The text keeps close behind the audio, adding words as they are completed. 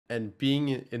And being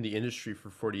in the industry for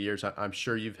 40 years, I'm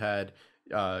sure you've had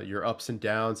your ups and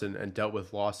downs and dealt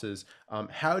with losses.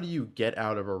 How do you get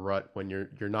out of a rut when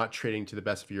you're not trading to the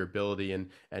best of your ability and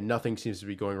nothing seems to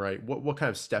be going right? What kind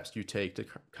of steps do you take to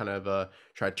kind of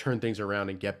try to turn things around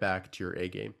and get back to your A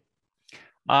game?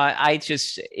 I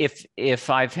just if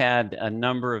I've had a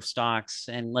number of stocks,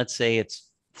 and let's say it's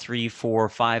three, four,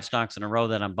 five stocks in a row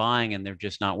that I'm buying, and they're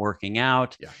just not working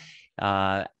out,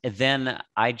 Yeah. then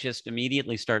I just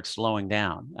immediately start slowing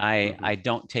down. Hmm. I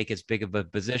don't take as big of a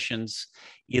positions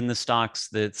in the stocks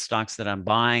that I'm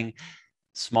buying,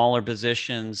 smaller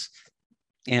positions,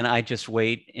 and I just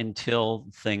wait until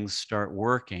things start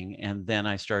working, and then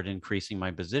I start increasing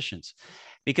my positions.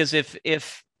 Because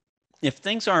if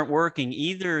things aren't working,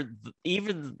 either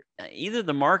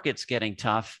the market's getting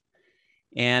tough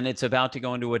and it's about to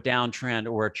go into a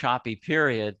downtrend or a choppy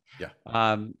period, Yeah.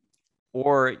 um,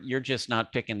 or you're just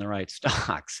not picking the right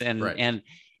stocks. And Right. and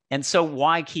and so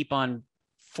why keep on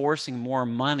forcing more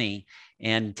money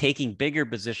and taking bigger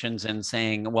positions and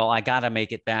saying, well, I got to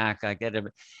make it back. I got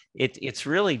to. It's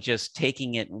really just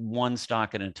taking it one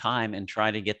stock at a time and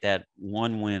try to get that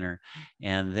one winner,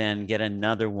 and then get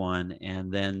another one,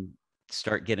 and then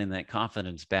start getting that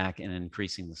confidence back and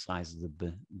increasing the size of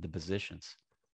the positions.